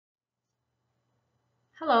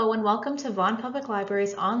Hello and welcome to Vaughan Public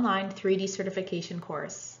Libraries' online 3D certification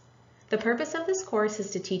course. The purpose of this course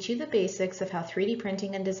is to teach you the basics of how 3D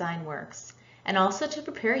printing and design works, and also to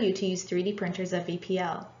prepare you to use 3D printers at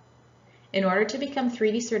VPL. In order to become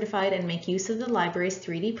 3D certified and make use of the library's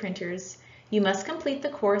 3D printers, you must complete the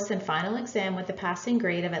course and final exam with a passing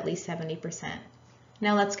grade of at least 70%.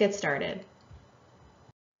 Now let's get started.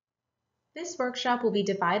 This workshop will be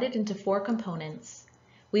divided into 4 components.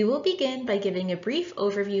 We will begin by giving a brief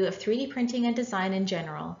overview of 3D printing and design in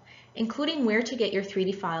general, including where to get your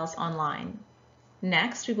 3D files online.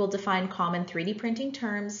 Next, we will define common 3D printing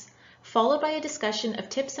terms, followed by a discussion of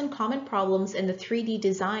tips and common problems in the 3D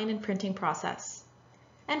design and printing process.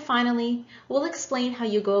 And finally, we'll explain how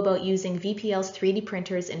you go about using VPL's 3D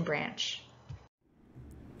printers in Branch.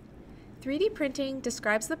 3D printing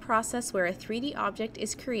describes the process where a 3D object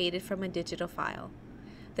is created from a digital file.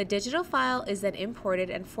 The digital file is then imported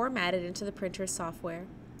and formatted into the printer's software.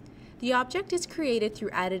 The object is created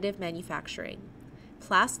through additive manufacturing.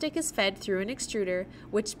 Plastic is fed through an extruder,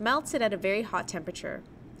 which melts it at a very hot temperature.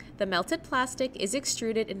 The melted plastic is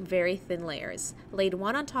extruded in very thin layers, laid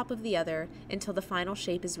one on top of the other until the final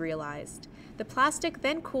shape is realized. The plastic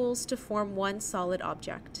then cools to form one solid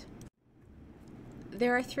object.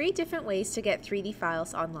 There are 3 different ways to get 3D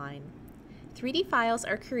files online. 3D files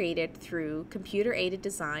are created through computer-aided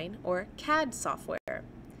design or CAD software.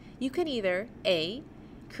 You can either A.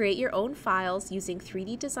 create your own files using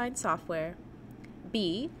 3D design software,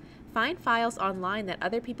 B. find files online that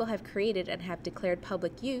other people have created and have declared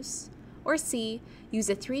public use, or C. use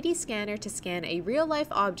a 3D scanner to scan a real-life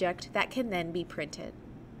object that can then be printed.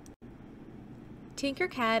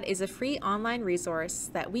 Tinkercad is a free online resource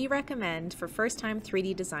that we recommend for first-time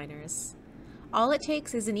 3D designers. All it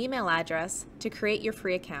takes is an email address to create your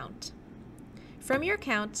free account. From your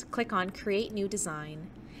account, click on Create New Design,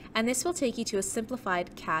 and this will take you to a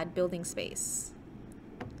simplified CAD building space.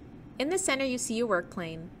 In the center, you see your work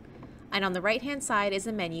plane, and on the right-hand side is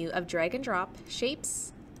a menu of drag and drop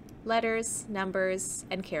shapes, letters, numbers,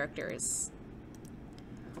 and characters.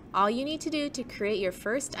 All you need to do to create your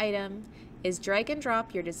first item is drag and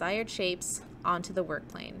drop your desired shapes onto the work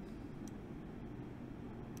plane.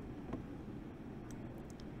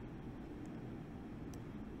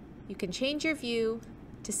 You can change your view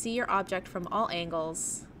to see your object from all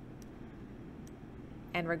angles,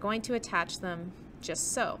 and we're going to attach them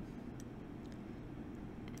just so.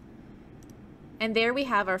 And there we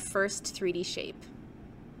have our first 3D shape.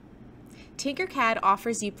 Tinkercad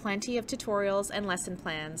offers you plenty of tutorials and lesson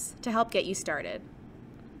plans to help get you started.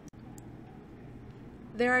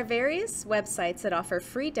 There are various websites that offer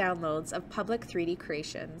free downloads of public 3D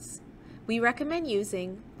creations. We recommend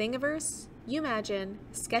using Thingiverse, Umagine,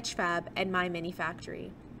 Sketchfab, and My Mini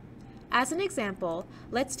Factory. As an example,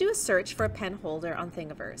 let's do a search for a pen holder on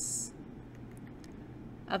Thingiverse.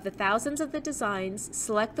 Of the thousands of the designs,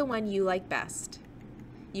 select the one you like best.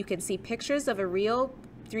 You can see pictures of a real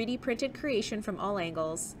 3D printed creation from all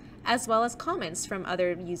angles, as well as comments from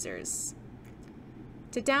other users.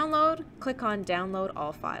 To download, click on Download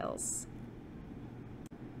All Files.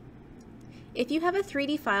 If you have a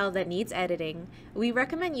 3D file that needs editing, we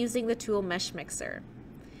recommend using the tool Meshmixer,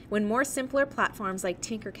 when more simpler platforms like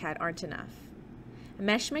Tinkercad aren't enough.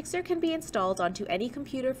 Meshmixer can be installed onto any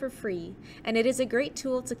computer for free, and it is a great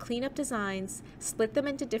tool to clean up designs, split them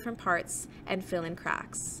into different parts, and fill in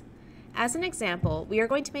cracks. As an example, we are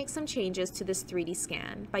going to make some changes to this 3D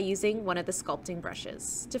scan by using one of the sculpting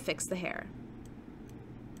brushes to fix the hair.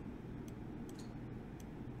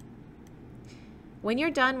 When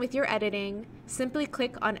you're done with your editing, simply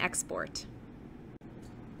click on Export.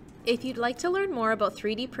 If you'd like to learn more about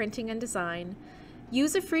 3D printing and design,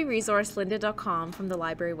 use a free resource Lyndacom from the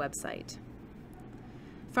library website.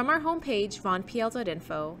 From our homepage,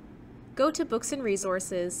 vaughanpl.info, go to Books and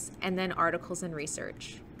Resources and then Articles and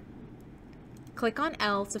Research. Click on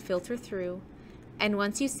L to filter through, and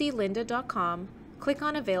once you see lynda.com, click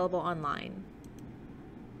on Available Online.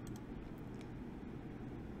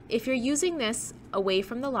 If you're using this away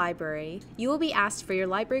from the library, you will be asked for your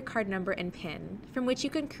library card number and PIN, from which you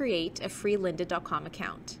can create a free lynda.com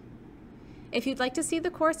account. If you'd like to see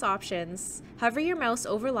the course options, hover your mouse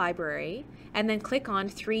over Library and then click on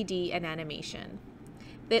 3D and Animation.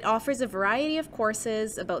 It offers a variety of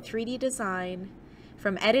courses about 3D design,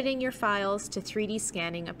 from editing your files to 3D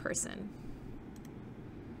scanning a person.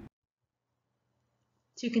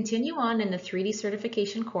 To continue on in the 3D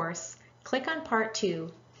certification course, click on Part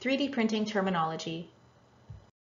 2, 3D Printing Terminology.